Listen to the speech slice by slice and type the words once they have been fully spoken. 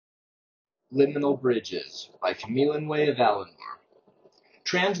Liminal Bridges by Camille Way of Valinor.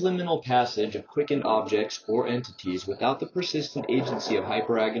 Transliminal passage of quickened objects or entities without the persistent agency of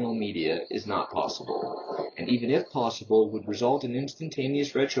hyperagonal media is not possible, and even if possible would result in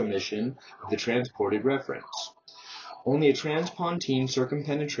instantaneous retromission of the transported reference. Only a transpontine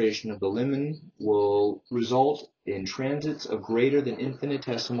circumpenetration of the limen will result in transits of greater than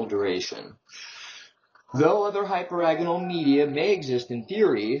infinitesimal duration. Though other hyperagonal media may exist in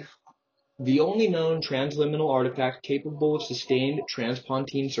theory, the only known transliminal artifact capable of sustained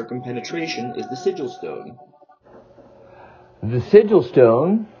transpontine circumpenetration is the sigil stone. The sigil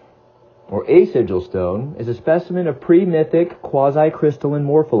stone, or a sigil stone, is a specimen of pre-mythic quasi-crystalline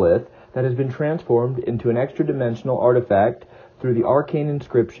morpholith that has been transformed into an extra-dimensional artifact through the arcane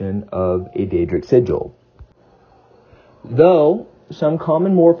inscription of a Daedric sigil. Though some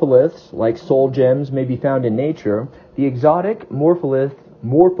common morpholiths, like soul gems, may be found in nature, the exotic morpholiths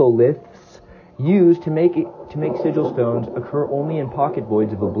used to make sigil stones occur only in pocket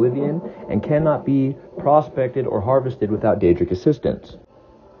voids of oblivion and cannot be prospected or harvested without Daedric assistance.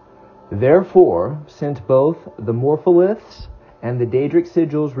 Therefore, since both the morpholiths and the Daedric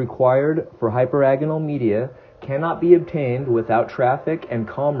sigils required for hyperagonal media cannot be obtained without traffic and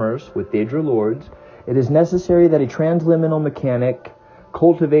commerce with Daedra lords, it is necessary that a transliminal mechanic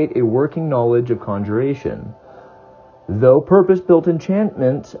cultivate a working knowledge of conjuration. Though purpose-built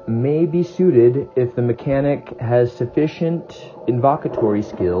enchantments may be suited if the mechanic has sufficient invocatory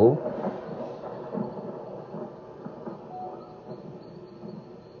skill,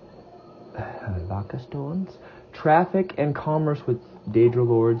 stones, traffic and commerce with Daedra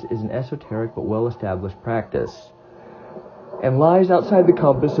lords is an esoteric but well-established practice, and lies outside the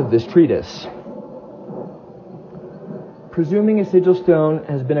compass of this treatise. Presuming a sigil stone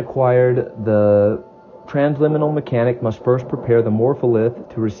has been acquired, the transliminal mechanic must first prepare the morpholith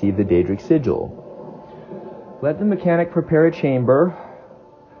to receive the Daedric sigil. Let the mechanic prepare a chamber,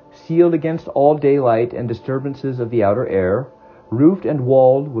 sealed against all daylight and disturbances of the outer air, roofed and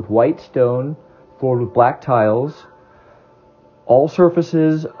walled with white stone, floored with black tiles. All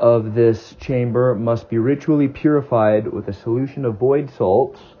surfaces of this chamber must be ritually purified with a solution of void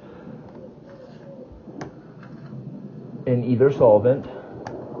salts in either solvent.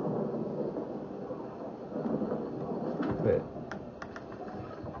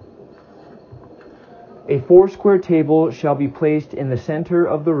 A 4-square table shall be placed in the center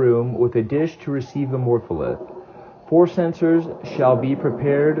of the room with a dish to receive the morpholith. 4 censers shall be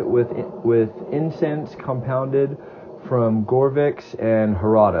prepared with incense compounded from Gorvix and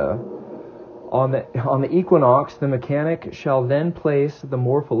Harada. On the equinox, the mechanic shall then place the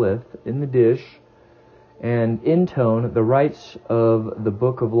morpholith in the dish and intone the rites of the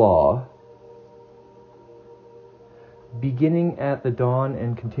Book of Law, beginning at the dawn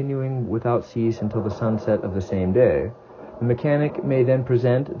and continuing without cease until the sunset of the same day. The mechanic may then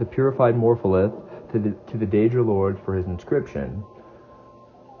present the purified morpholith to the Daedra Lord for his inscription.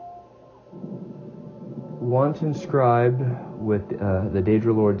 Once inscribed with the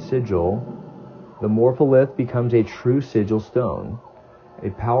Daedra Lord's sigil, the morpholith becomes a true sigil stone, a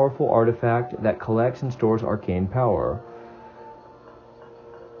powerful artifact that collects and stores arcane power.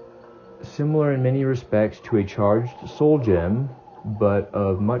 Similar in many respects to a charged soul gem, but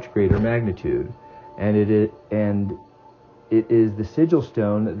of much greater magnitude, and it is the sigil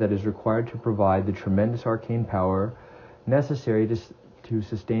stone that is required to provide the tremendous arcane power necessary to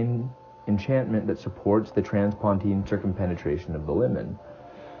sustain enchantment that supports the transpontine circumpenetration of the limen.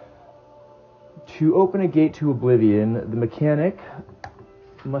 To open a gate to oblivion, the mechanic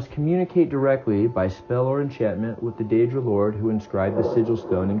must communicate directly by spell or enchantment with the Daedra Lord who inscribed the sigil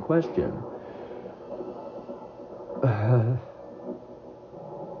stone in question. The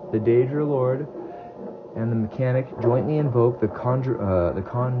Daedra Lord and the mechanic jointly invoke the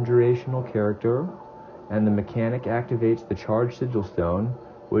conjurational character, and the mechanic activates the charged sigil stone,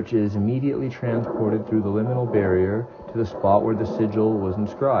 which is immediately transported through the liminal barrier to the spot where the sigil was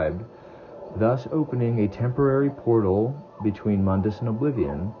inscribed, thus opening a temporary portal between Mundus and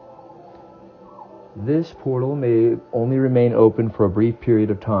Oblivion. This portal may only remain open for a brief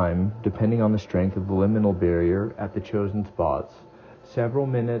period of time, depending on the strength of the liminal barrier at the chosen spots, several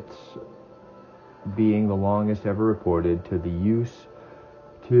minutes being the longest ever reported. The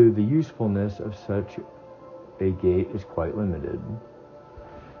usefulness of such a gate is quite limited.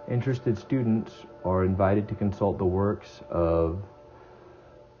 Interested students are invited to consult the works of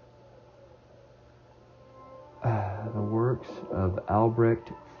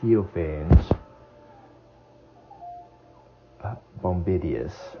Albrecht Theophanes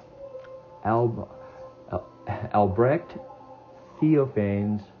Bombidius. Albrecht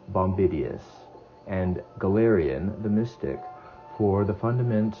Theophanes Bombidius, and Galerian the mystic for the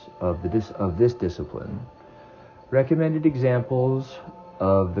fundament of this discipline. Recommended examples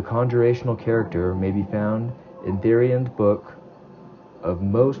of the conjurational character may be found in Therian's book of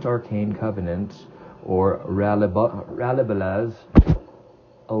Most Arcane Covenants, or Ralibala's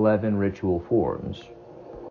 11 Ritual Forms.